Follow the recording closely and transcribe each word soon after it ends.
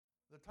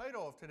The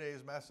title of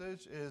today's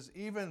message is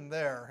Even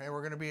There, and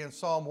we're going to be in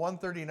Psalm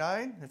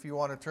 139, if you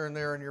want to turn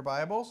there in your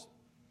Bibles.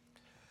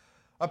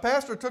 A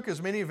pastor took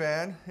his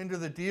minivan into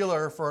the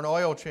dealer for an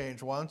oil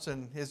change once,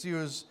 and as he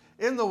was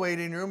in the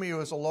waiting room, he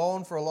was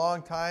alone for a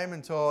long time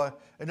until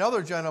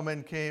another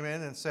gentleman came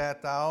in and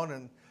sat down,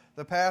 and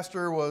the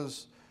pastor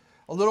was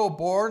a little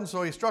bored, and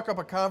so he struck up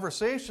a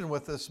conversation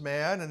with this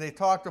man, and they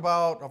talked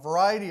about a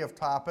variety of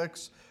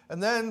topics,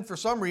 and then for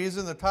some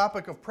reason the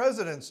topic of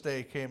President's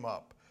Day came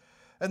up.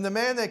 And the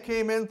man that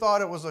came in thought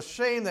it was a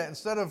shame that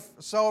instead of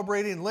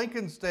celebrating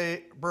Lincoln's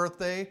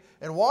birthday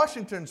and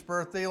Washington's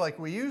birthday like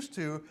we used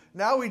to,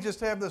 now we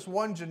just have this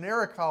one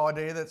generic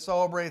holiday that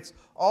celebrates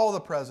all the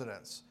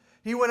presidents.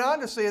 He went on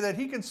to say that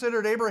he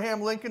considered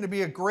Abraham Lincoln to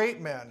be a great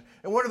man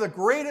and one of the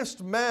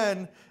greatest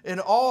men in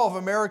all of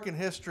American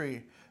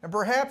history, and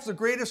perhaps the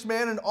greatest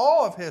man in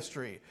all of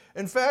history.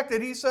 In fact,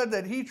 that he said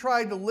that he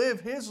tried to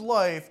live his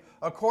life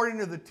according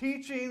to the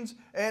teachings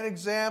and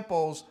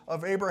examples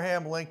of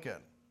Abraham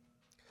Lincoln.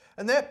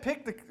 And that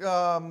piqued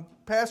the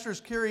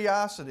pastor's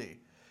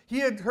curiosity. He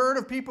had heard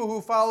of people who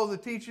follow the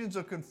teachings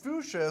of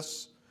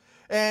Confucius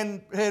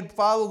and had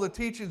followed the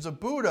teachings of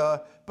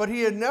Buddha, but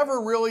he had never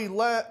really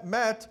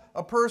met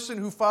a person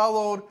who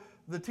followed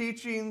the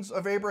teachings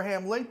of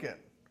Abraham Lincoln.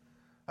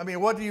 I mean,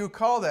 what do you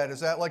call that?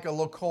 Is that like a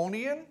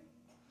Laconian?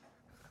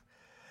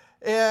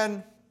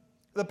 And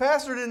the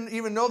pastor didn't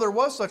even know there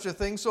was such a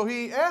thing, so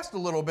he asked a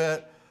little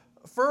bit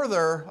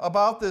further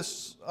about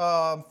this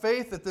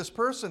faith that this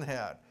person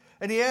had.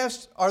 And he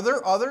asked, are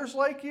there others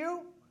like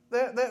you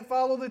that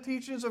follow the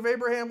teachings of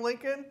Abraham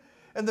Lincoln?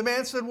 And the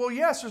man said, well,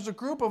 yes, there's a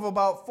group of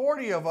about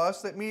 40 of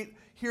us that meet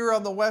here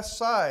on the west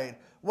side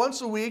once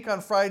a week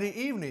on Friday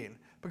evening.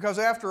 Because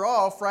after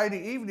all,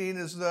 Friday evening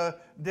is the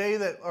day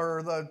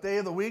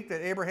of the week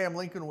that Abraham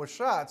Lincoln was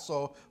shot.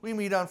 So we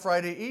meet on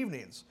Friday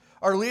evenings.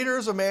 Our leader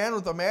is a man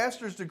with a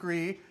master's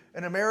degree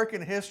in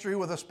American history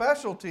with a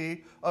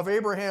specialty of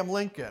Abraham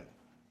Lincoln.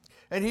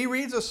 And he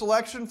reads a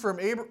selection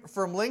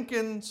from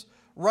Lincoln's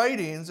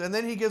writings, and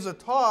then he gives a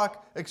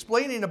talk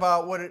explaining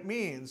about what it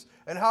means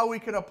and how we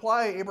can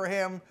apply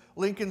Abraham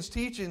Lincoln's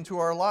teaching to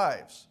our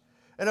lives.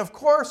 And of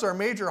course, our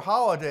major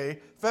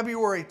holiday,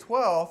 February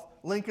 12th,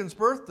 Lincoln's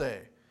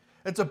birthday.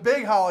 It's a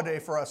big holiday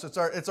for us.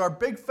 It's our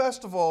big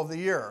festival of the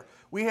year.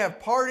 We have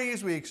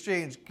parties, we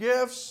exchange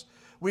gifts,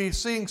 we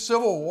sing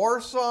Civil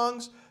War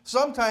songs.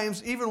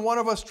 Sometimes even one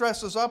of us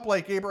dresses up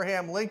like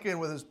Abraham Lincoln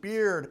with his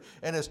beard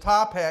and his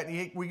top hat,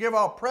 and we give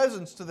out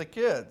presents to the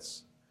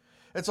kids.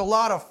 It's a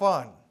lot of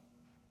fun.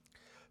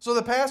 So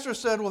the pastor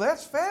said, well,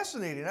 that's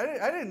fascinating.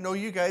 I didn't know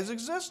you guys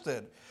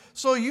existed.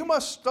 So you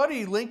must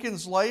study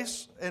Lincoln's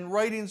life and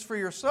writings for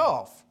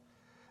yourself.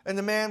 And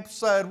the man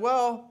said,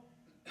 well,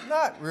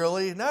 not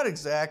really, not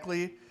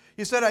exactly.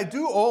 He said, I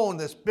do own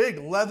this big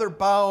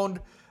leather-bound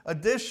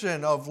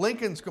edition of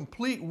Lincoln's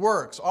complete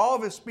works, all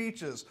of his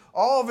speeches,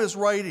 all of his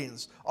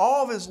writings,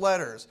 all of his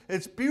letters.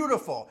 It's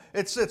beautiful.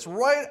 It sits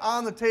right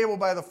on the table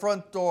by the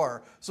front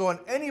door. So when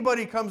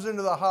anybody comes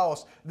into the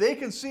house, they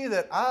can see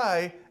that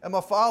I am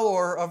a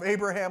follower of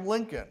Abraham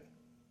Lincoln.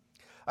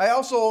 I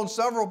also own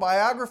several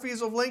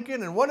biographies of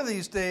Lincoln, and one of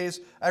these days,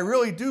 I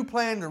really do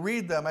plan to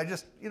read them. I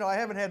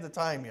haven't had the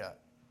time yet.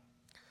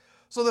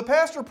 So the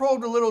pastor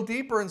probed a little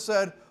deeper and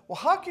said, well,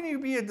 how can you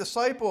be a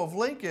disciple of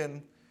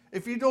Lincoln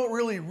if you don't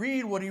really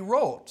read what he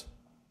wrote?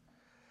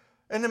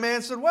 And the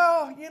man said,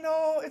 well,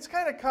 it's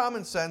kind of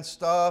common sense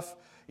stuff.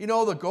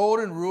 The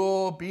golden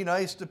rule, be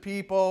nice to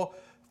people,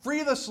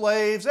 free the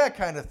slaves, that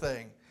kind of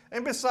thing.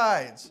 And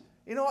besides,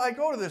 I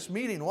go to this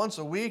meeting once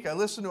a week. I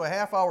listen to a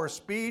half-hour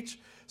speech.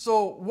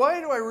 So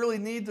why do I really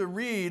need to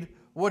read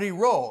what he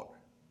wrote?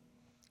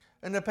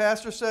 And the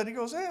pastor said,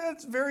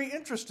 it's very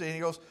interesting. He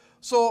goes,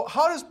 so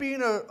how does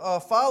being a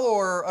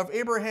follower of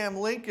Abraham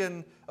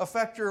Lincoln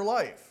affect your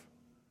life?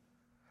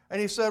 And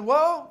he said,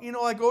 well,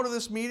 I go to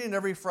this meeting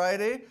every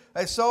Friday.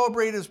 I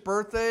celebrate his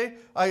birthday.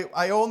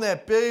 I own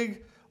that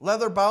big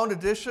leather-bound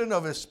edition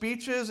of his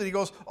speeches. And he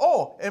goes,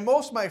 oh, and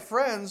most of my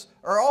friends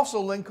are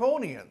also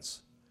Lincolnians.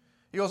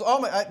 He goes,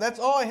 that's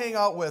all I hang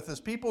out with is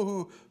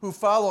people who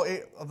follow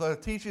the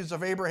teachings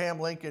of Abraham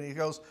Lincoln. He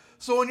goes,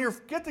 so when you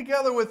get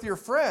together with your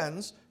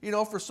friends,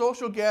 for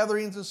social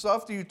gatherings and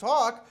stuff, do you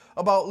talk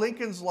about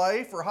Lincoln's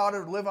life or how to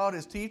live out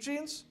his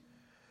teachings?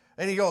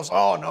 And he goes,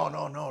 oh,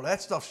 no,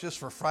 that stuff's just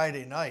for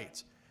Friday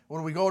night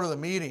when we go to the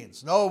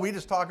meetings. No, we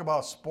just talk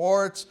about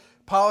sports,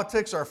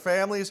 politics, our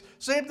families,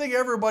 same thing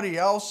everybody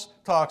else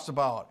talks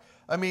about.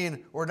 I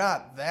mean, we're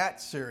not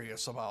that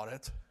serious about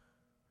it.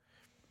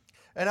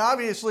 And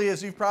obviously,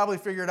 as you've probably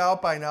figured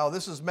out by now,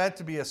 this is meant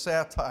to be a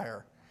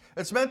satire.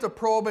 It's meant to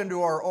probe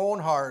into our own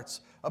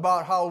hearts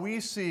about how we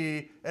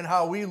see and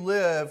how we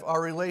live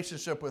our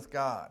relationship with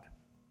God.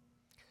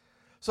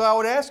 So I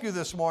would ask you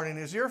this morning,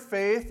 is your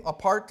faith a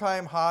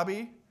part-time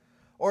hobby,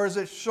 or is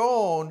it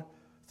shown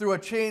through a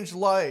changed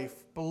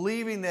life,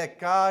 believing that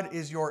God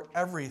is your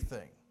everything?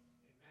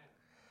 Amen.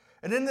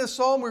 And in this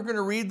psalm we're going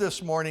to read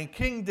this morning,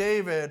 King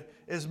David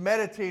is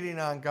meditating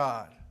on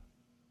God.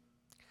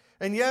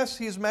 And yes,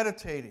 he's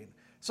meditating.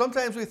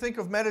 Sometimes we think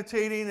of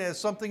meditating as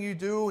something you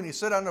do when you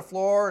sit on the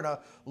floor in a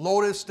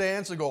lotus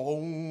stance and go,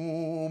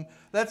 Om.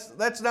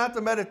 That's not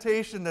the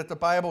meditation that the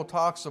Bible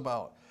talks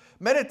about.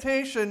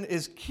 Meditation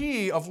is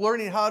key of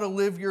learning how to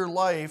live your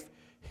life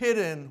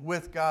hidden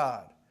with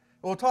God.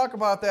 We'll talk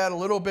about that a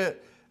little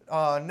bit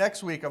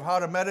next week of how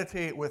to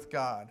meditate with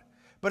God.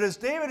 But as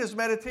David is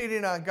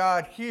meditating on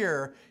God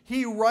here,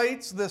 he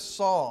writes this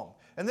psalm.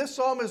 And this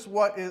psalm is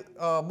what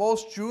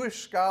most Jewish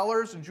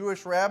scholars and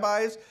Jewish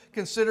rabbis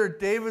consider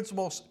David's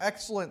most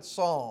excellent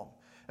psalm.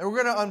 And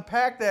we're going to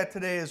unpack that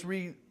today as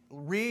we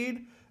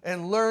read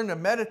and learn to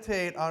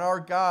meditate on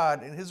our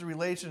God and his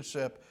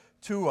relationship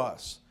to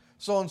us.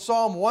 So in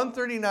Psalm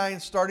 139,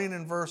 starting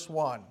in verse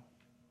 1,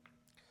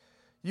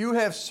 "You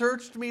have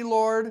searched me,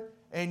 Lord,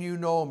 and you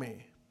know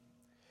me.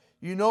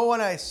 You know when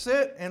I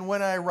sit and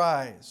when I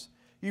rise.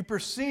 You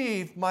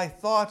perceive my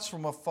thoughts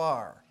from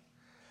afar.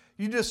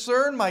 You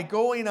discern my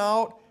going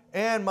out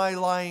and my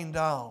lying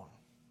down.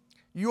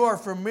 You are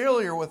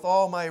familiar with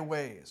all my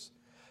ways.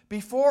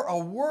 Before a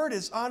word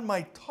is on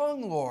my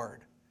tongue,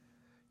 Lord,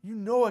 you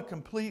know it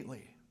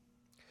completely.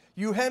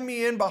 You hem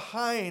me in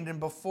behind and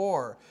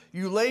before.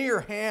 You lay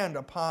your hand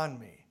upon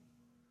me.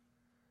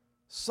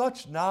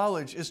 Such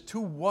knowledge is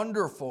too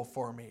wonderful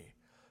for me,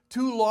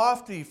 too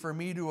lofty for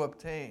me to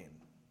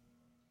obtain.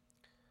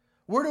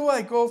 Where do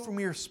I go from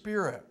your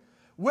spirit?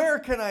 Where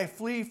can I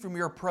flee from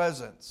your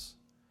presence?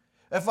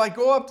 If I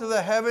go up to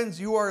the heavens,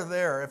 you are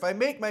there. If I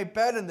make my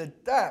bed in the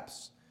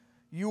depths,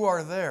 you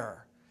are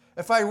there.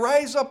 If I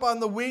rise up on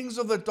the wings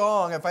of the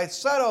dawn, if I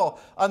settle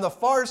on the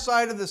far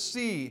side of the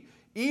sea,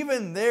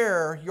 even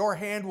there your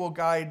hand will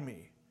guide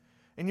me,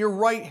 and your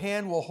right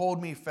hand will hold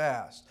me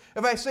fast.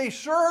 If I say,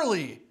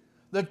 surely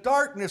the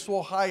darkness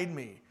will hide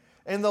me,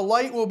 and the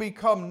light will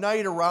become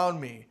night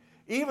around me,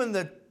 even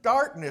the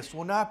darkness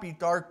will not be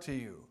dark to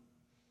you.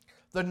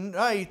 The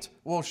night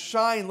will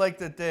shine like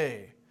the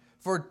day,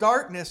 for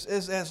darkness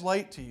is as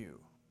light to you.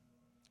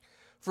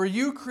 For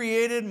you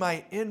created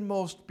my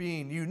inmost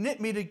being. You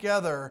knit me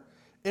together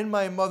in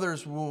my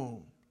mother's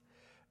womb.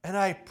 And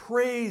I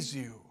praise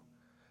you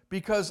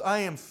because I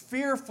am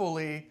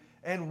fearfully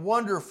and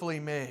wonderfully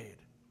made.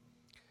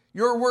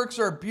 Your works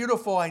are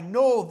beautiful. I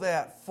know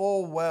that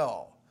full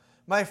well.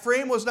 My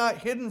frame was not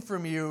hidden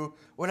from you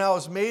when I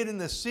was made in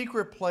the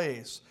secret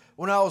place,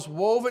 when I was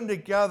woven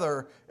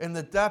together in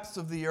the depths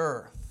of the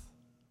earth.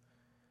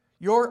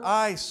 Your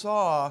eye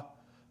saw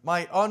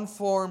my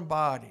unformed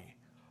body.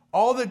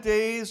 All the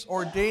days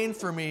ordained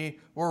for me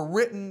were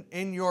written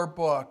in your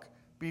book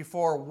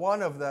before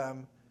one of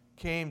them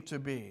came to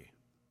be.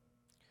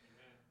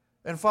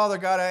 And Father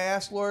God, I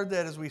ask, Lord,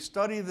 that as we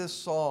study this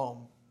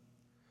psalm,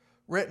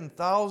 written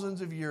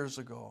thousands of years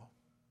ago,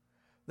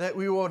 that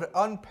we would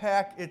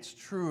unpack its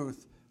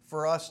truth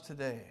for us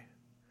today.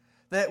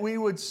 That we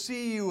would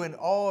see you in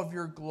all of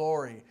your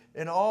glory,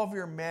 in all of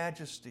your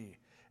majesty,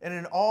 and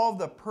in all of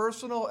the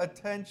personal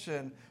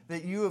attention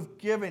that you have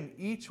given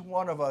each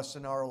one of us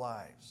in our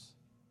lives.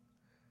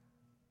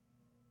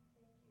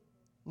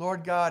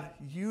 Lord God,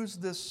 use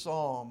this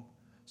psalm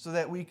so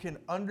that we can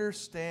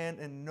understand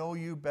and know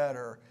you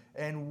better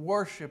and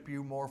worship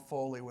you more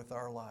fully with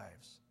our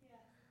lives.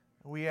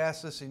 We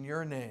ask this in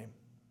your name.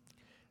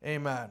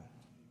 Amen.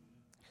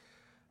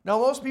 Now,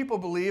 most people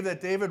believe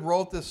that David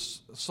wrote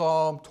this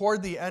psalm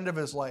toward the end of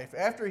his life,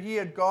 after he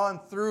had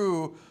gone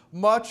through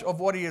much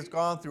of what he has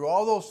gone through,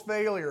 all those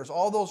failures,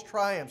 all those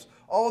triumphs,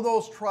 all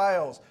those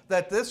trials,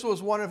 that this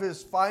was one of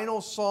his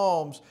final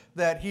psalms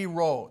that he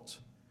wrote.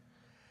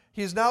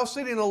 He's now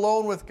sitting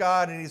alone with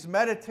God, and he's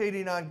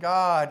meditating on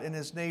God and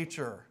his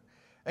nature.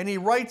 And he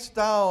writes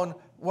down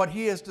what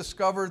he has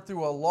discovered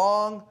through a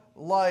long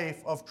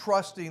life of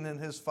trusting in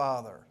his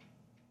Father.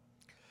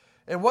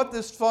 And what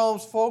this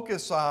psalm's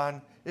focus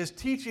on is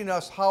teaching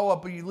us how a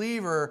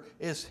believer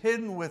is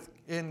hidden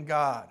within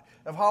God,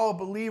 of how a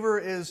believer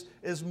is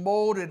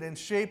molded and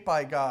shaped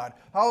by God,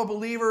 how a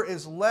believer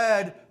is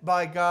led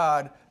by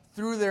God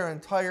through their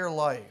entire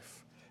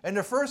life. And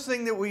the first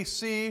thing that we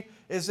see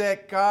is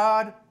that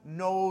God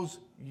knows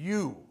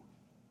you.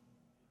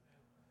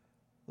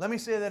 Let me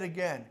say that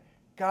again.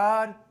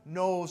 God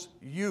knows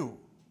you.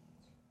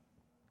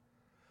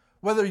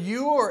 Whether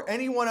you or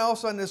anyone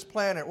else on this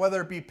planet,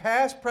 whether it be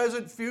past,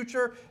 present,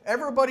 future,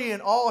 everybody in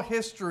all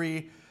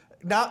history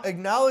now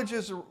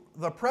acknowledges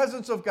the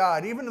presence of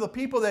God. Even the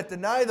people that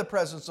deny the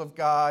presence of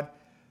God,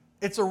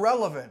 it's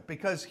irrelevant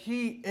because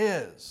He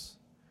is.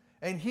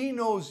 And He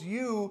knows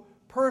you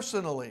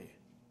personally.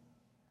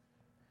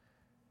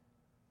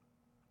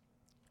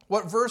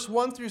 What verse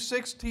 1 through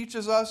 6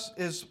 teaches us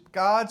is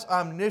God's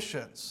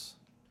omniscience.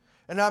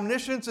 And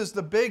omniscience is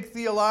the big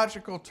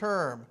theological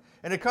term.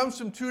 And it comes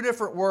from two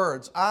different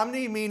words.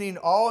 Omni meaning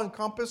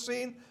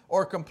all-encompassing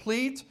or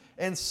complete,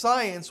 and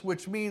science,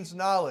 which means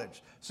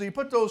knowledge. So you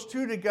put those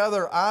two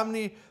together,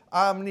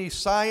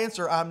 omniscience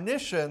or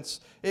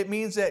omniscience, it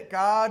means that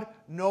God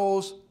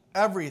knows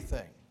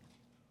everything.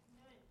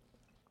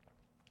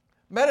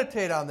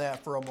 Meditate on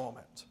that for a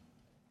moment.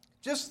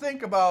 Just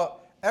think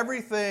about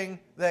everything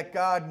that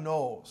God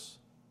knows.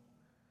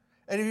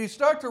 And if you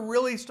start to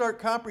really start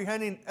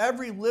comprehending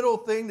every little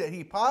thing that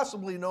he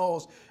possibly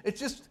knows,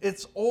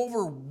 it's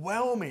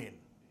overwhelming.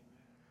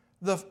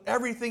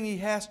 Everything he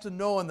has to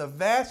know and the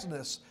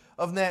vastness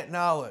of that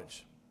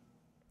knowledge.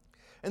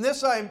 And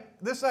this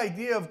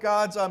idea of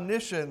God's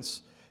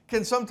omniscience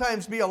can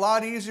sometimes be a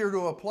lot easier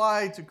to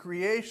apply to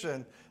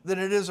creation than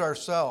it is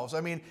ourselves. I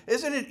mean,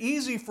 isn't it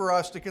easy for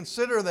us to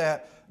consider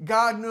that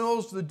God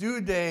knows the due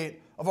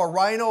date of a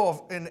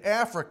rhino in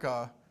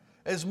Africa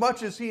as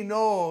much as he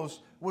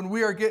knows when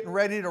we are getting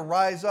ready to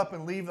rise up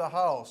and leave the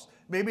house?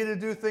 Maybe to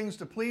do things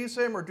to please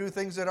him or do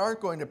things that aren't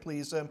going to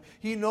please him.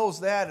 He knows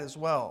that as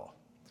well.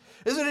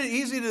 Isn't it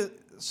easy to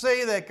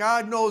say that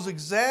God knows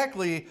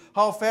exactly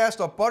how fast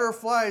a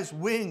butterfly's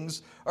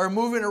wings are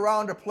moving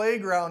around a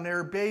playground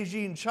near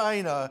Beijing,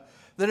 China,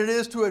 than it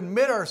is to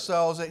admit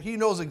ourselves that he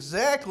knows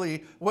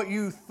exactly what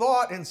you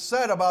thought and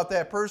said about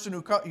that person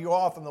who cut you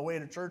off on the way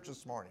to church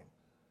this morning?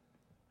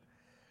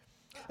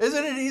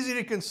 Isn't it easy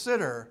to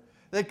consider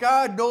that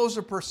God knows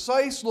the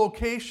precise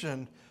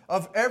location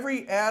of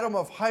every atom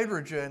of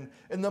hydrogen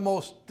in the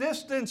most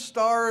distant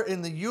star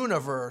in the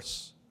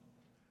universe?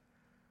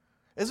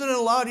 Isn't it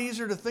a lot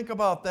easier to think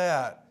about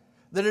that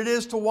than it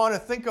is to want to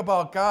think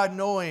about God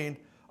knowing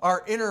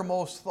our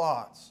innermost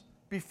thoughts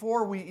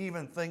before we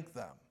even think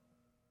them?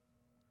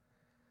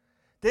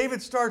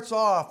 David starts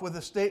off with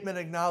a statement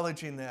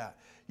acknowledging that.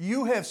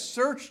 You have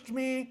searched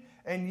me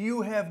and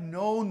you have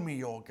known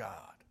me, O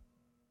God.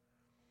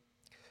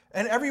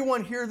 And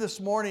everyone here this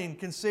morning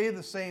can say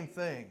the same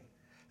thing,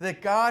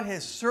 that God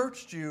has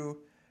searched you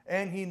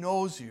and he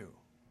knows you.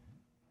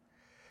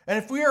 And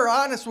if we are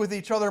honest with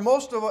each other,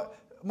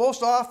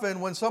 most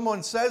often when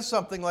someone says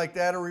something like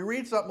that or we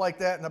read something like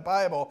that in the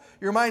Bible,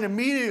 your mind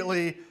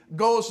immediately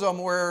goes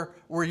somewhere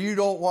where you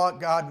don't want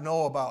God to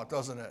know about,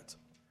 doesn't it?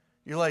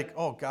 You're like,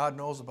 oh, God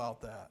knows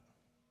about that.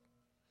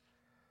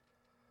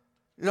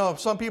 You know,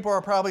 some people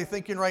are probably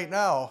thinking right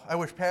now, I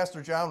wish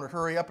Pastor John would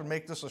hurry up and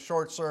make this a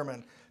short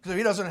sermon. Because if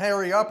he doesn't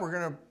hurry up, we're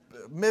going to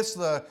miss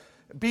the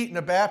beating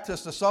the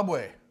Baptist to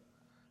Subway.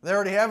 They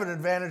already have an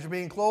advantage of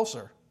being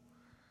closer.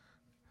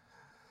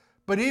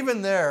 But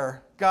even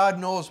there, God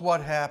knows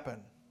what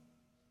happened,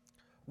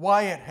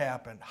 why it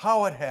happened,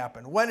 how it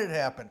happened, when it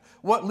happened,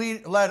 what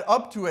led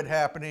up to it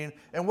happening,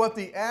 and what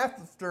the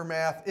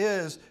aftermath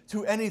is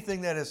to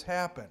anything that has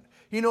happened.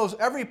 He knows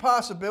every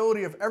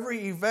possibility of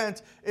every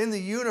event in the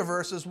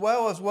universe as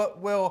well as what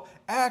will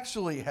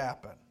actually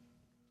happen.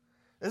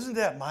 Isn't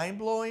that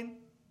mind-blowing?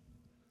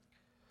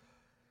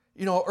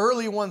 You know,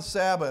 early one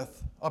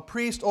Sabbath, a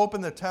priest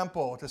opened the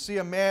temple to see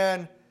a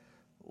man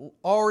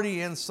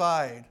already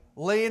inside,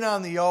 laying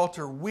on the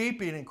altar,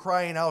 weeping and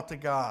crying out to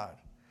God.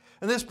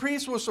 And this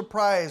priest was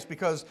surprised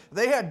because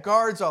they had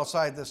guards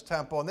outside this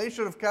temple, and they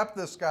should have kept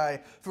this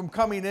guy from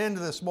coming into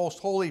this most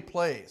holy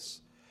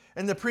place.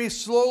 And the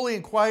priest slowly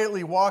and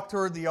quietly walked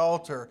toward the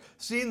altar,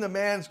 seeing the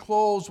man's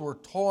clothes were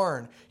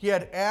torn. He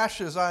had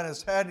ashes on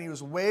his head, and he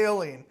was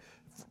wailing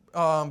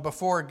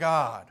before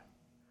God.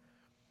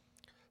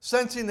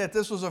 Sensing that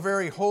this was a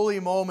very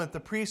holy moment, the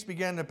priest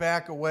began to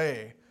back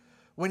away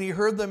when he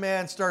heard the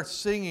man start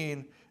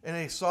singing in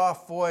a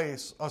soft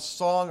voice a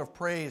song of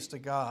praise to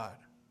God.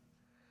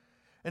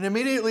 And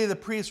immediately the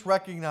priest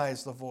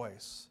recognized the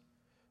voice.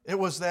 It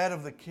was that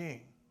of the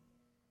king.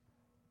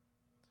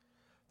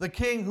 The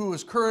king who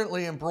is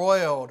currently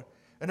embroiled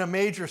in a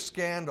major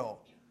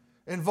scandal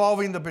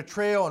involving the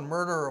betrayal and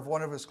murder of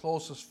one of his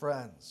closest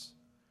friends.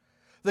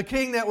 The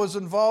king that was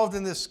involved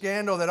in this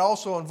scandal that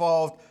also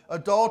involved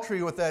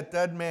adultery with that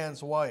dead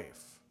man's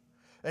wife.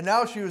 And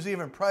now she was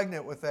even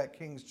pregnant with that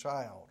king's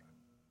child.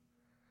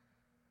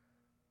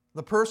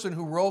 The person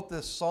who wrote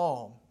this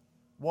psalm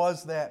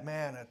was that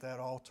man at that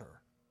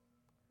altar.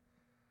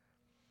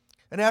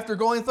 And after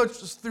going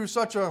through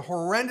such a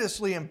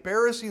horrendously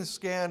embarrassing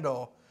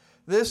scandal,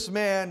 this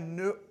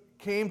man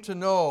came to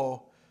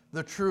know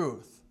the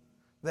truth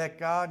that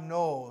God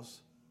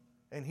knows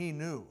and he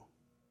knew.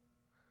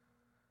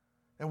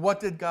 And what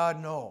did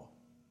God know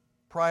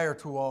prior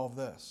to all of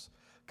this?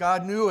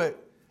 God knew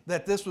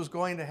that this was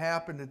going to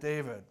happen to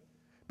David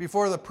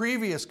before the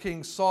previous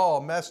king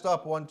Saul messed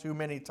up one too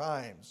many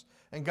times,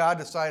 and God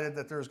decided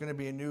that there was going to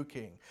be a new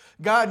king.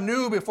 God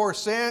knew before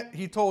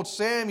he told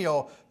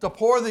Samuel to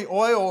pour the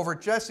oil over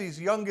Jesse's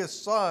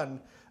youngest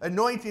son,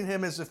 anointing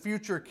him as the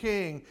future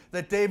king,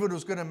 that David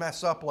was going to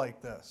mess up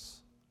like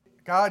this.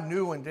 God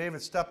knew when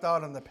David stepped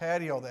out on the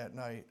patio that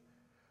night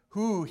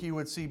who he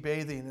would see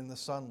bathing in the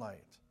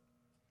sunlight.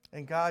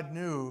 And God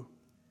knew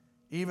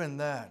even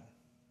then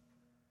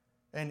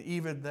and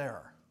even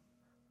there.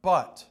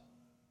 But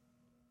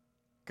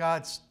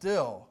God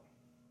still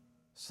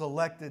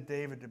selected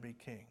David to be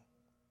king.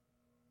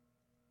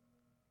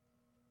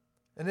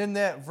 And in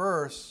that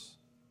verse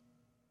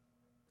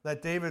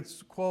that David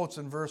quotes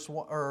in verse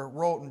 1, or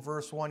wrote in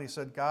verse 1, he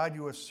said, God,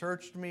 you have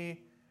searched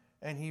me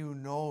and you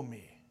know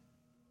me.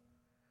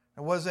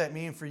 And what does that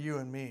mean for you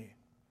and me?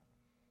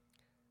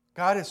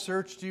 God has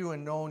searched you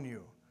and known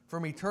you.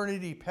 From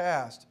eternity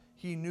past,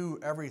 he knew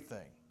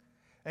everything.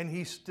 And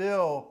he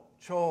still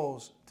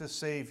chose to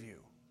save you.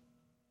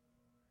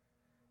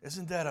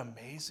 Isn't that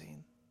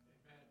amazing?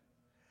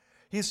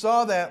 He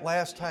saw that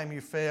last time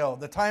you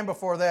failed, the time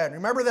before that.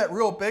 Remember that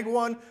real big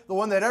one? The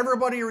one that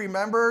everybody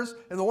remembers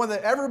and the one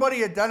that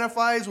everybody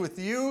identifies with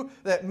you,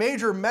 that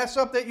major mess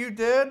up that you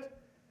did?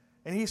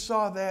 And he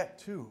saw that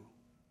too.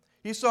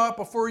 He saw it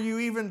before you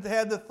even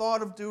had the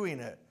thought of doing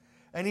it.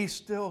 And he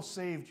still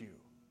saved you.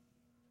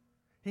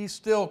 He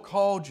still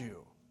called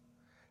you.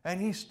 And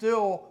he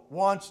still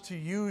wants to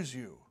use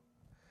you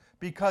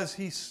because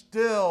he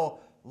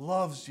still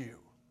loves you.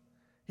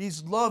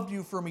 He's loved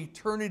you from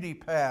eternity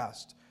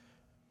past.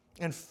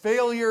 And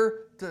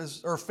failing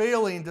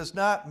does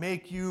not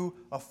make you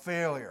a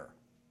failure.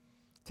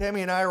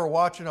 Tammy and I were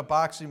watching a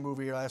boxing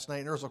movie last night,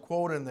 and there was a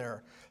quote in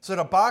there. It said,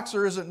 a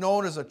boxer isn't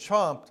known as a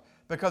chump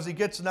because he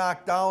gets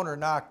knocked down or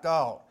knocked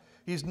out.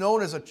 He's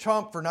known as a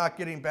chump for not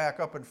getting back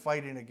up and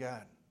fighting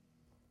again.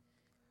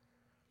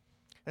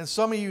 And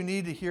some of you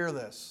need to hear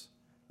this,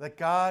 that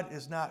God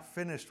is not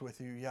finished with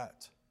you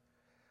yet.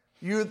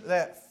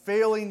 That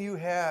failing you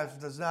have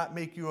does not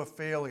make you a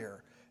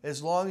failure,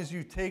 as long as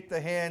you take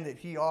the hand that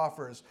he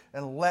offers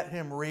and let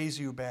him raise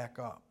you back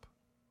up.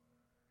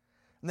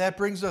 And that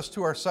brings us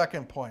to our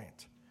second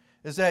point,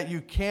 is that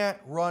you can't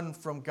run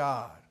from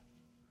God.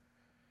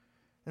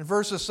 In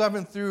verses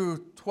 7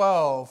 through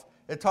 12,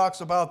 it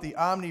talks about the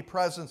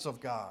omnipresence of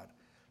God.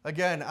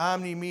 Again,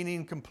 omni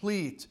meaning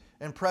complete,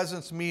 and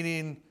presence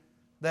meaning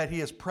that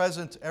he is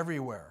present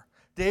everywhere.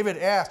 David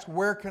asked,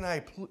 where can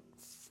I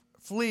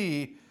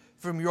flee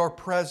from your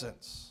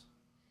presence?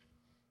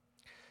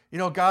 You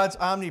know, God's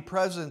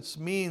omnipresence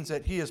means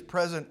that he is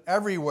present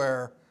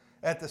everywhere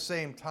at the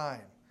same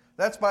time.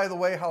 That's, by the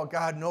way, how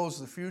God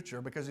knows the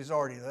future, because he's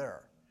already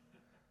there.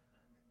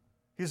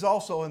 He's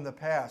also in the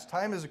past.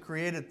 Time is a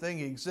created thing.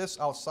 He exists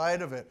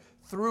outside of it,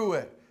 through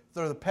it.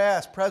 Through the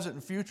past, present,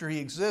 and future, he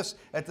exists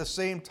at the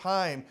same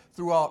time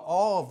throughout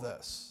all of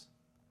this.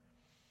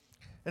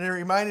 And it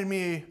reminded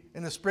me,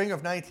 in the spring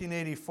of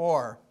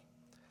 1984,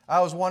 I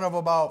was one of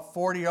about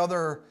 40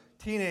 other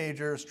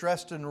teenagers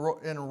dressed in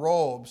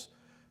robes,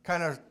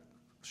 kind of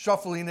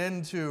shuffling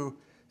into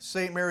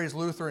St. Mary's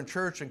Lutheran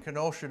Church in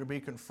Kenosha to be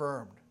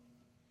confirmed.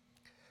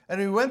 And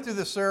we went through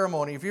the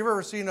ceremony. If you've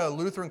ever seen a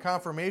Lutheran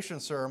confirmation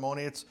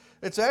ceremony,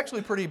 it's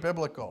actually pretty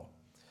biblical.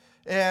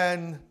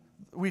 And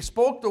we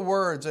spoke the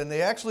words, and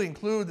they actually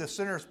include the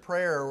sinner's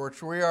prayer,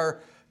 which we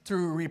are to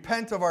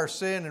repent of our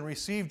sin and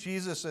receive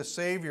Jesus as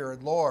Savior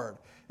and Lord,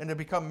 and to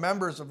become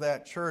members of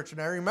that church.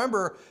 And I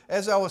remember,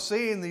 as I was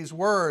saying these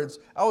words,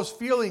 I was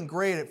feeling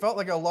great. It felt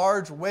like a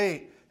large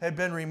weight had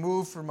been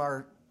removed from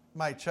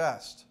my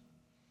chest.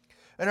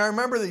 And I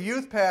remember the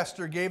youth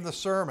pastor gave the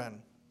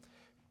sermon,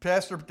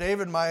 Pastor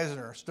David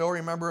Meisner. Still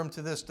remember him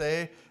to this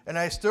day, and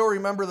I still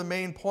remember the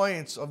main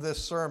points of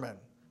this sermon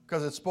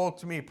because it spoke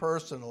to me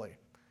personally.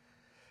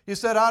 He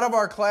said, out of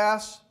our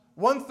class,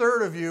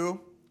 1/3 of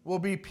you will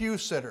be pew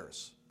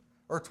sitters,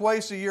 or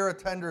twice a year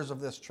attenders of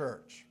this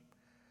church.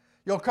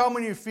 You'll come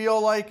when you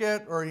feel like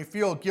it, or you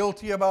feel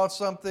guilty about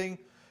something.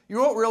 You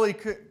won't really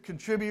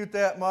contribute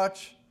that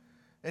much,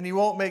 and you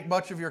won't make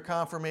much of your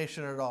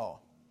confirmation at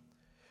all.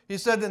 He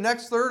said the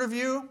next 1/3 of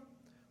you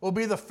will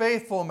be the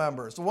faithful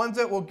members, the ones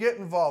that will get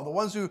involved, the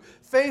ones who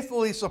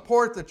faithfully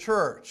support the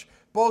church,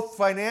 both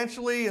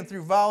financially and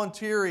through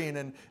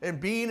volunteering and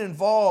being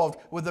involved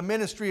with the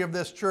ministry of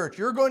this church.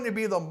 You're going to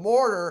be the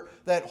mortar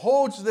that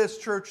holds this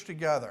church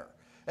together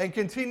and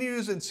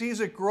continues and sees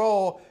it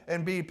grow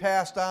and be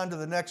passed on to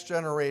the next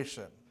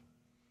generation.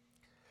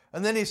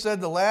 And then he said,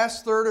 the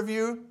last 1/3 of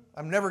you,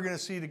 I'm never going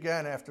to see it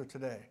again after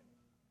today.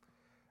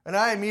 And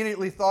I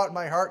immediately thought in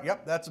my heart,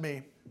 yep, that's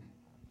me.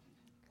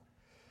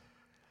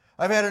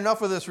 I've had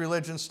enough of this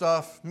religion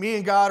stuff. Me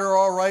and God are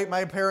all right.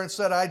 My parents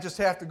said I just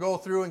have to go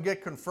through and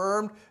get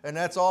confirmed, and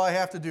that's all I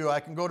have to do. I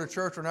can go to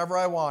church whenever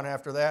I want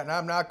after that, and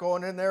I'm not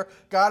going in there.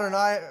 God and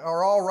I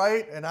are all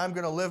right, and I'm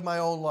going to live my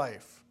own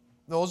life.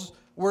 Those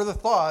were the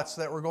thoughts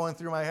that were going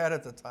through my head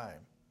at the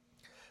time.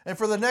 And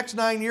for the next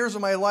 9 years of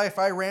my life,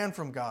 I ran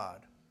from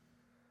God.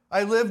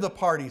 I lived the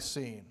party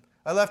scene.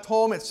 I left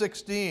home at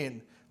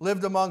 16,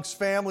 lived amongst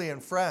family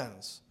and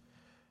friends.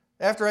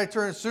 As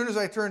soon as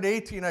I turned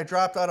 18, I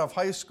dropped out of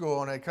high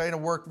school and I kind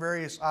of worked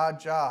various odd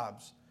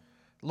jobs,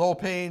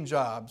 low-paying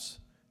jobs,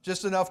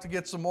 just enough to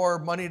get some more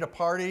money to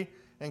party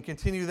and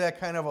continue that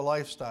kind of a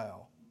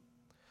lifestyle.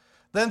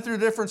 Then through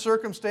different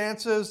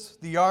circumstances,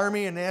 the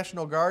Army and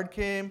National Guard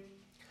came.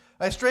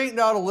 I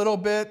straightened out a little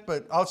bit,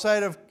 but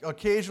outside of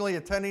occasionally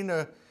attending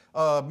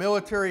a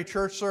military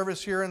church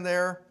service here and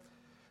there,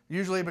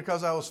 usually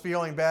because I was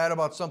feeling bad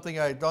about something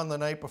I had done the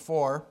night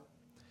before,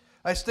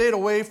 I stayed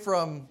away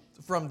from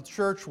the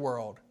church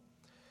world.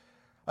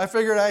 I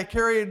figured I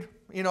carried,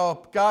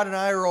 God and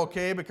I are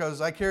okay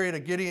because I carried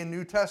a Gideon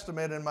New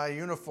Testament in my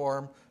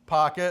uniform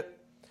pocket.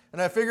 And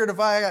I figured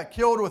if I got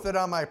killed with it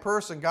on my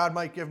person, God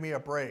might give me a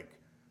break.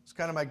 It's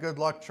kind of my good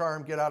luck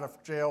charm, get out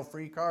of jail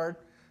free card.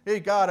 Hey,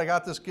 God, I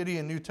got this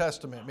Gideon New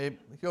Testament. Maybe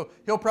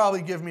he'll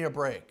probably give me a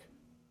break.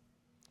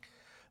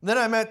 And then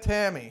I met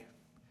Tammy.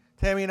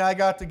 Tammy and I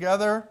got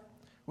together.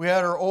 We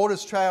had our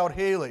oldest child,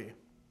 Haley.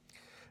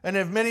 And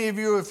if many of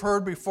you have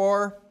heard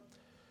before,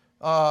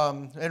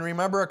 And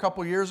remember a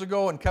couple years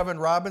ago when Kevin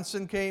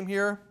Robinson came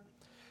here?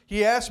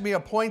 He asked me a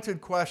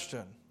pointed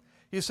question.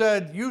 He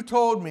said, you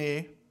told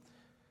me,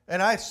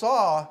 and I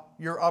saw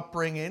your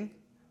upbringing,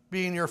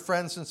 being your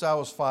friend since I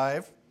was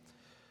 5,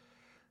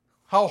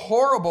 how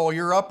horrible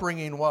your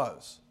upbringing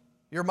was.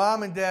 Your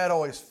mom and dad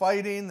always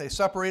fighting. They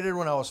separated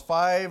when I was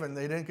 5, and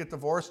they didn't get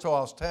divorced till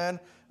I was 10.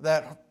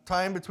 That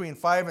time between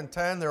 5 and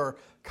 10, they were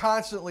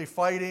constantly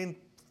fighting,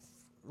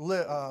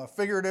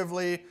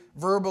 figuratively,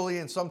 verbally,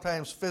 and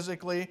sometimes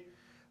physically.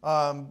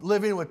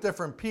 Living with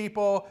different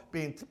people,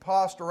 being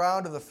tossed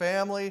around to the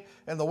family,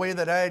 and the way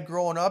that I had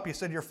grown up. He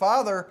said, your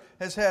father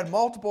has had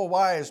multiple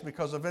wives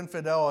because of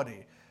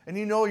infidelity. And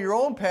you know your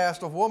own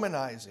past of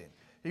womanizing.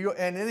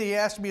 And then he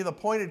asked me the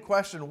pointed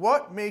question,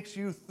 what makes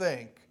you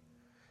think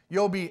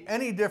you'll be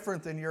any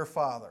different than your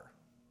father?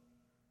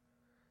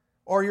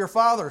 Or your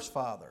father's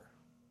father?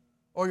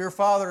 Or your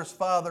father's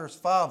father's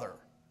father?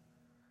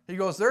 He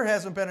goes, there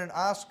hasn't been an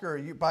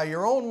Oscar, by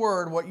your own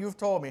word, what you've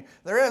told me,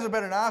 there hasn't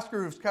been an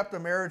Oscar who's kept a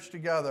marriage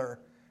together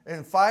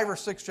in 5 or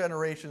 6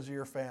 generations of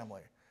your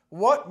family.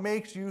 What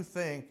makes you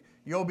think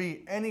you'll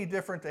be any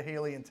different to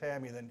Haley and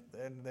Tammy than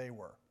they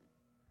were?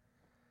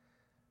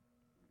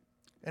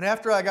 And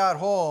after I got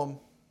home,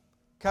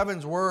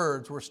 Kevin's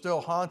words were still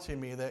haunting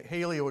me that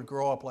Haley would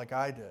grow up like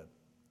I did.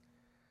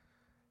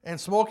 And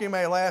smoking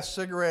my last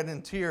cigarette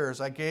in tears,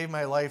 I gave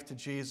my life to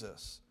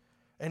Jesus.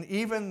 And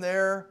even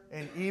there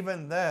and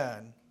even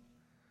then,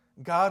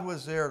 God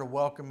was there to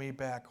welcome me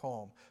back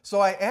home. So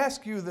I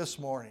ask you this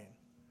morning,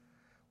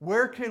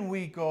 where can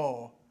we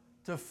go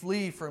to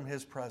flee from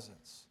His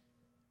presence?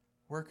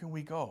 Where can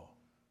we go?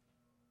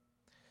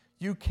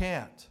 You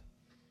can't.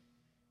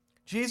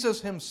 Jesus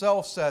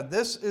Himself said,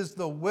 this is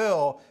the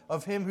will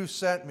of Him who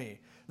sent me,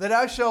 that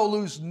I shall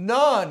lose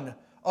none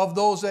of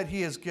those that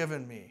He has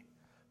given me,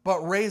 but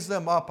raise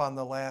them up on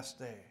the last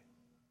day.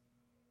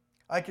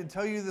 I can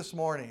tell you this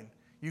morning,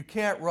 you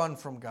can't run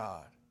from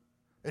God.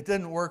 It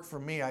didn't work for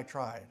me, I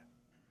tried.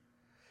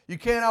 You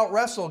can't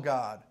out-wrestle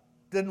God.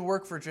 Didn't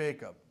work for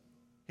Jacob.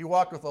 He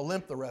walked with a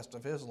limp the rest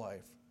of his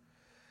life.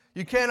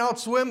 You can't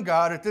outswim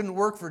God. It didn't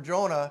work for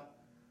Jonah.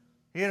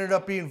 He ended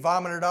up being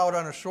vomited out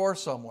on a shore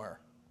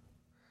somewhere.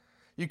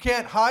 You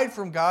can't hide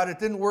from God. It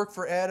didn't work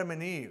for Adam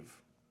and Eve.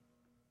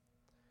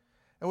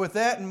 And with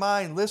that in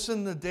mind,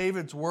 listen to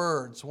David's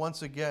words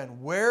once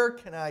again. Where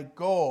can I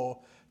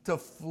go to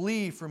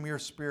flee from your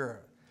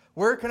spirit?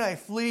 Where can I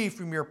flee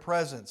from your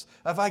presence?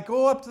 If I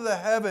go up to the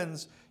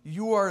heavens,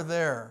 you are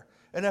there.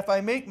 And if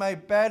I make my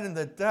bed in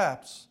the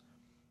depths,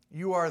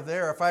 you are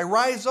there. If I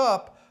rise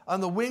up on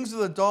the wings of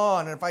the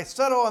dawn, and if I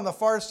settle on the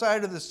far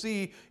side of the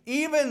sea,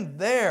 even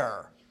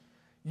there,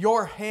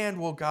 your hand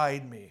will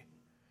guide me,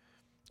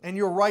 and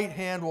your right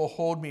hand will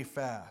hold me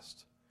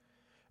fast.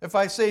 If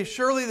I say,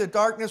 surely the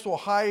darkness will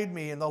hide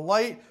me, and the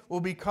light will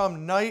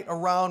become night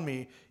around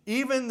me,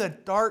 even the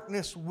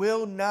darkness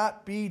will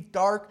not be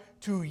dark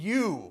to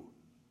you.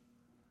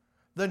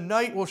 The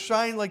night will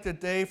shine like the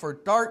day, for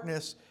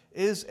darkness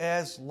is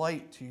as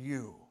light to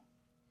you.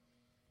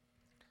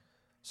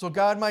 So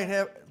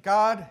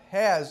God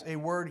has a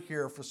word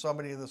here for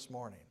somebody this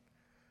morning.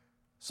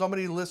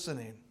 Somebody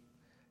listening,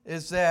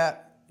 is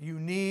that you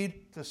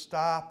need to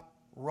stop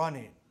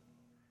running.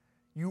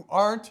 You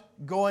aren't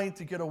going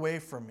to get away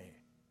from me.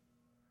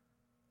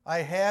 I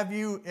have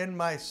you in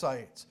my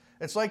sights.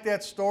 It's like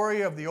that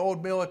story of the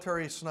old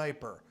military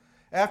sniper.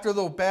 After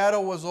the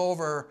battle was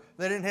over,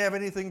 they didn't have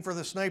anything for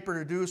the sniper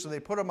to do, so they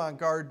put him on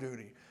guard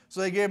duty.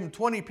 So they gave him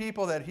 20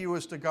 people that he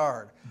was to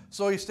guard.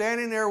 So he's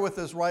standing there with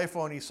his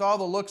rifle, and he saw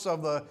the looks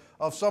of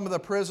some of the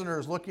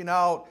prisoners looking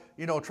out,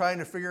 trying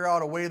to figure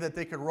out a way that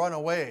they could run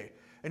away.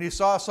 And he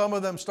saw some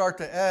of them start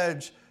to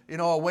edge,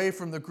 away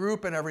from the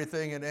group and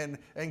everything,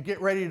 and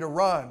get ready to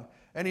run.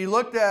 And he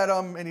looked at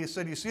them, and he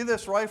said, you see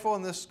this rifle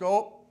and this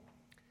scope?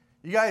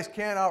 You guys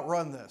can't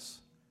outrun this.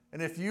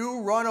 And if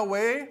you run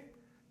away,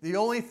 the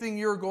only thing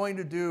you're going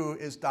to do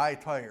is die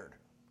tired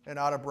and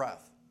out of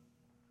breath.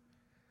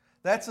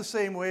 That's the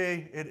same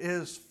way it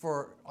is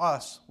for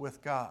us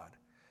with God.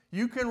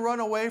 You can run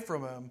away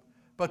from Him,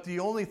 but the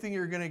only thing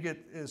you're going to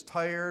get is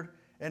tired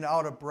and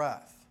out of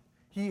breath.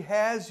 He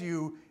has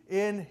you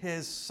in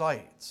His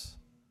sights.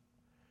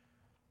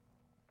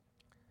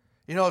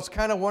 It's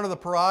kind of one of the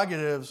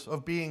prerogatives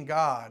of being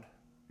God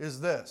is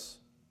this.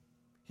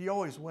 He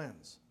always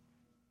wins.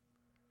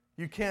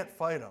 You can't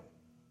fight Him.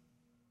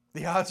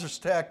 The odds are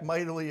stacked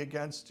mightily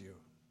against you.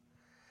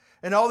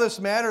 And all this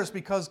matters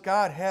because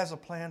God has a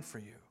plan for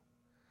you.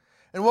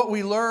 And what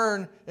we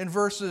learn in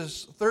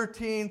verses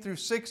 13 through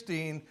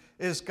 16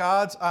 is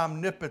God's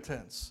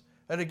omnipotence.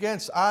 And again,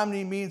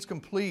 omni means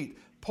complete.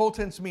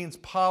 Potence means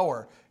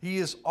power. He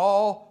is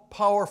all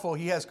powerful.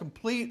 He has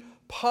complete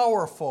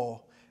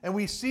powerful. And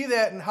we see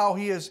that in how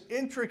He has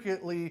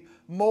intricately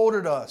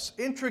molded us,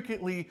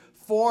 intricately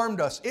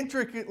formed us,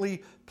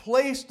 intricately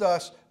placed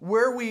us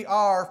where we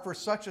are for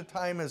such a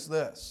time as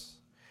this.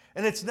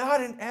 And it's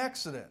not an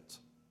accident.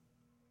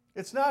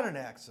 It's not an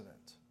accident.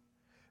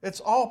 It's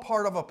all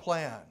part of a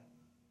plan.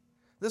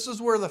 This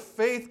is where the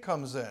faith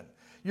comes in.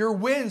 Your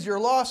wins, your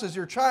losses,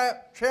 your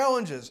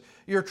challenges,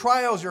 your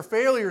trials, your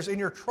failures, and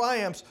your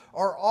triumphs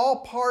are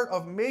all part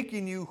of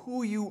making you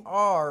who you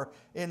are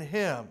in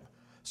Him,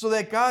 so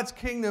that God's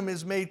kingdom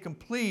is made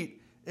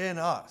complete in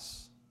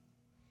us.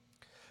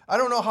 I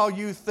don't know how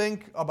you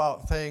think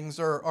about things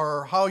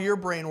or how your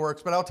brain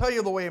works, but I'll tell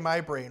you the way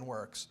my brain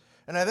works.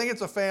 And I think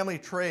it's a family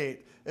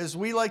trait, is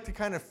we like to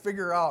kind of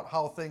figure out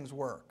how things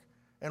work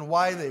and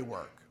why they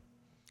work.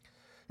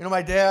 You know,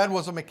 my dad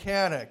was a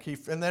mechanic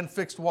and then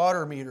fixed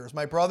water meters.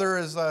 My brother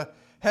is a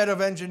head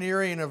of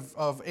engineering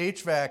of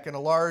HVAC in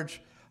a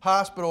large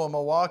hospital in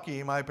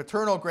Milwaukee. My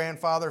paternal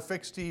grandfather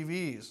fixed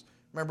TVs.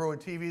 Remember when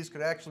TVs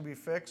could actually be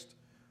fixed?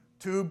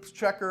 Tubes,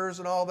 checkers,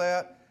 and all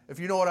that. If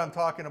you know what I'm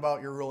talking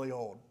about, you're really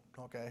old.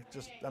 Okay,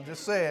 I'm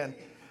just saying.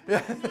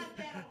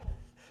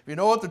 If you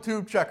know what the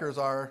tube checkers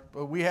are,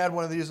 but we had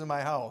one of these in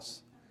my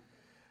house.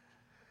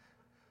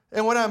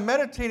 And when I'm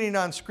meditating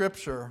on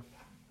Scripture,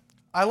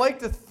 I like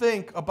to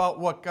think about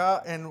what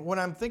God, and when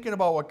I'm thinking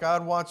about what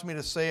God wants me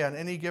to say on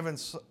any given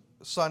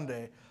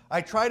Sunday,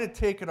 I try to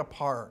take it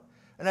apart.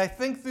 And I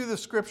think through the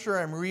Scripture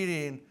I'm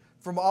reading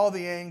from all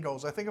the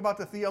angles. I think about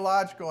the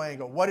theological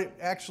angle, what it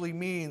actually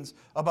means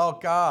about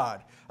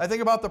God. I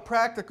think about the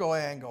practical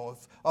angle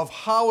of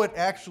how it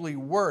actually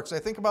works. I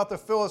think about the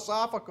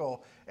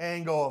philosophical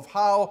angle of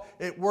how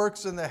it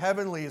works in the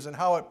heavenlies and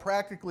how it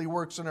practically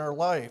works in our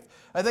life.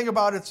 I think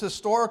about its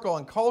historical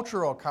and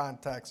cultural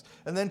context,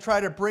 and then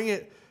try to bring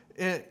it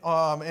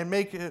and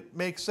make it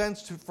make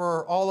sense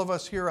for all of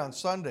us here on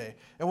Sunday.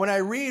 And when I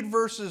read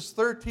verses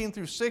 13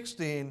 through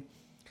 16,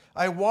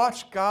 I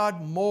watch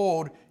God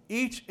mold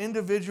each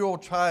individual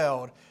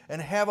child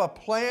and have a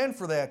plan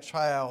for that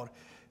child.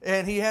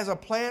 And He has a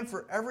plan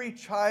for every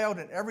child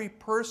and every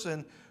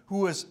person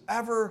who has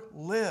ever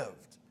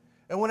lived.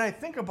 And when I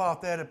think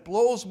about that, it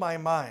blows my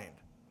mind.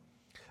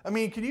 I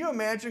mean, can you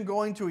imagine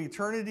going to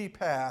eternity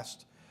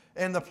past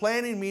and the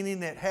planning meeting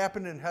that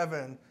happened in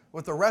heaven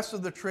with the rest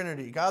of the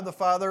Trinity? God the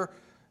Father,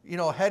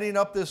 heading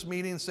up this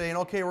meeting saying,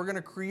 okay, we're going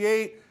to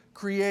create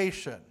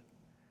creation.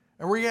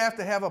 And we're going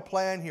to have a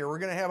plan here. We're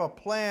going to have a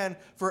plan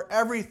for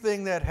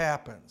everything that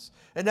happens.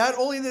 And not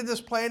only did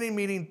this planning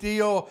meeting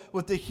deal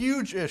with the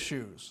huge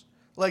issues,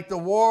 like the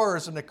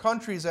wars and the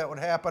countries that would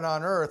happen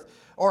on Earth,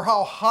 or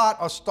how hot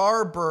a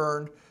star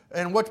burned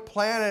and which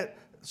planet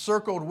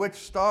circled which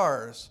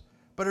stars,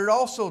 but it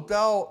also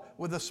dealt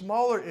with the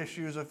smaller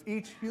issues of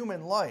each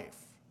human life.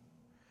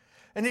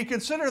 And you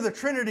consider the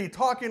Trinity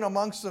talking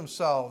amongst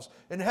themselves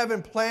and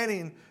heaven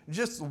planning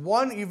just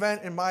one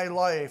event in my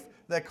life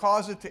that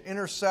caused it to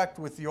intersect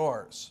with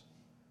yours.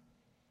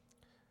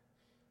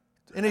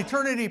 In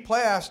eternity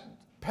past,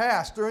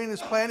 during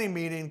this planning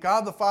meeting,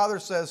 God the Father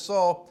says,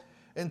 so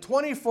in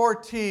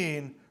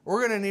 2014,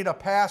 we're going to need a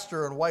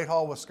pastor in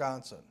Whitehall,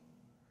 Wisconsin.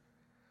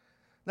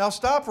 Now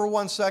stop for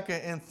 1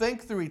 second and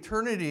think through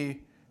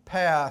eternity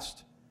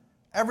past,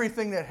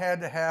 everything that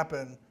had to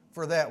happen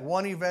for that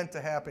one event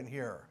to happen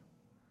here.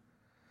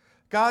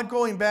 God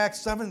going back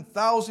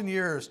 7,000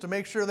 years to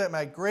make sure that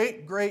my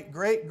great to the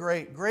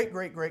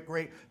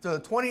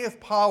 20th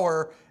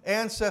power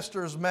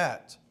ancestors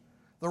met.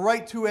 The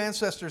right two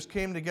ancestors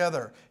came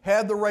together,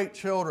 had the right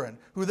children,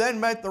 who then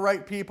met the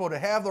right people to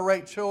have the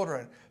right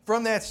children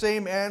from that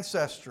same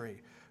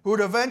ancestry, who would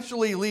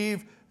eventually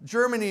leave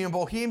Germany and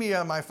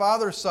Bohemia on my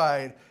father's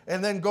side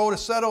and then go to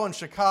settle in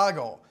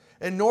Chicago,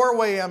 and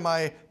Norway on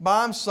my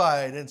mom's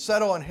side and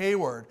settle in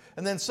Hayward.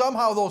 And then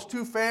somehow those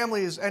two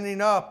families ending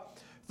up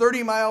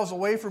 30 miles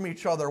away from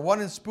each other, one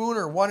in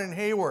Spooner, one in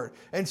Hayward.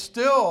 And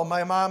still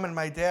my mom and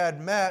my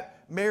dad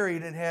met,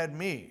 married, and had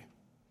me.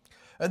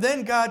 And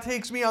then God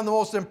takes me on the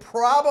most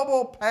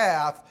improbable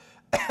path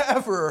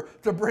ever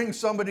to bring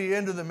somebody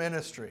into the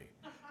ministry.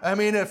 I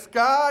mean, if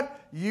God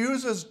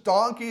uses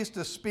donkeys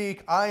to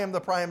speak, I am the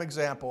prime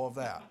example of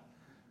that.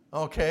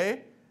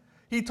 Okay?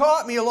 He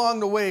taught me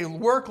along the way,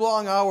 work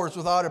long hours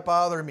without it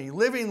bothering me,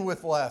 living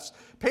with less,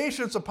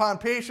 patience upon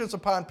patience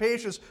upon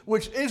patience,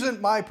 which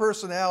isn't my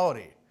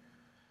personality.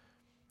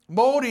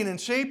 Molding and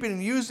shaping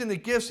and using the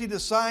gifts He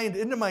designed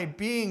into my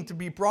being to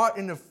be brought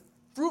into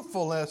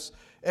fruitfulness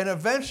and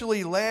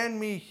eventually land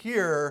me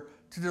here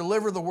to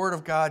deliver the Word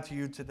of God to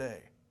you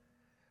today.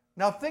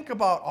 Now think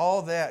about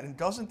all that, and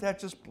doesn't that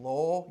just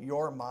blow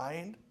your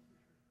mind?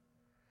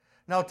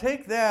 Now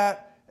take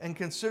that and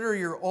consider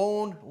your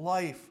own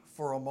life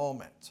for a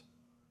moment.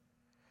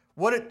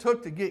 What it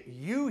took to get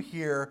you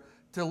here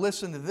to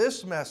listen to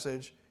this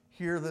message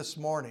here this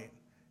morning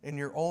in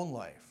your own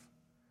life.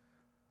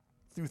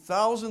 Through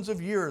thousands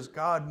of years,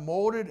 God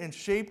molded and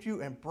shaped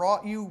you and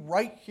brought you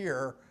right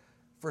here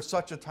for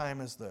such a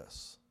time as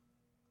this.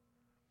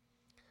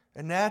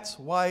 And that's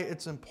why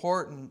it's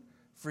important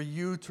for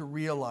you to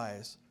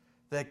realize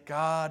that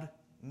God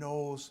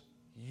knows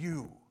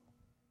you.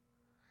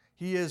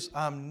 He is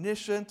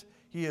omniscient,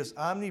 He is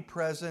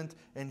omnipresent,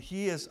 and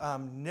He is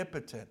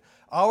omnipotent.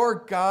 Our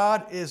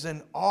God is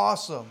an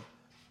awesome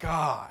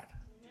God.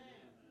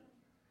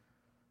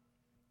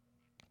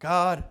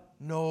 God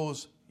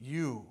knows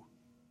you.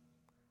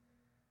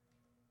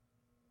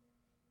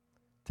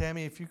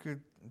 Tammy, if you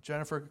could,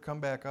 Jennifer could come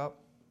back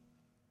up.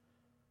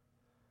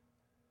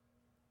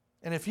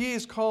 And if He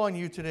is calling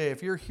you today,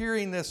 if you're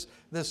hearing this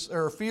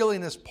or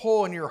feeling this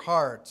pull in your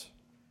heart,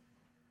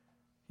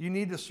 you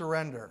need to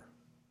surrender.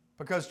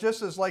 Because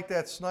just as like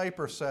that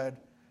sniper said,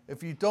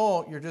 if you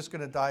don't, you're just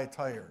going to die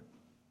tired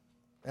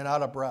and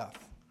out of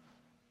breath.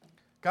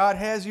 God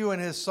has you in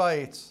His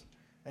sights,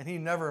 and He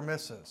never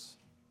misses.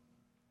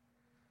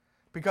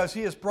 Because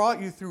He has brought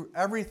you through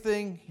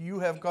everything you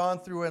have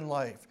gone through in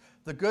life,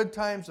 the good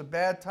times, the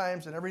bad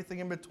times, and everything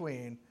in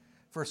between,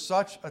 for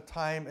such a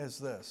time as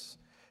this.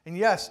 And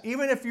yes,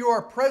 even if you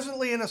are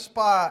presently in a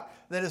spot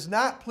that is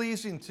not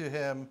pleasing to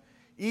Him,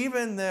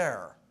 even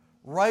there,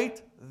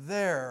 right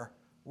there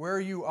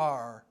where you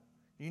are,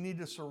 you need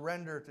to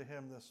surrender to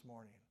Him this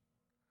morning.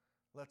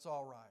 Let's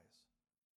all rise.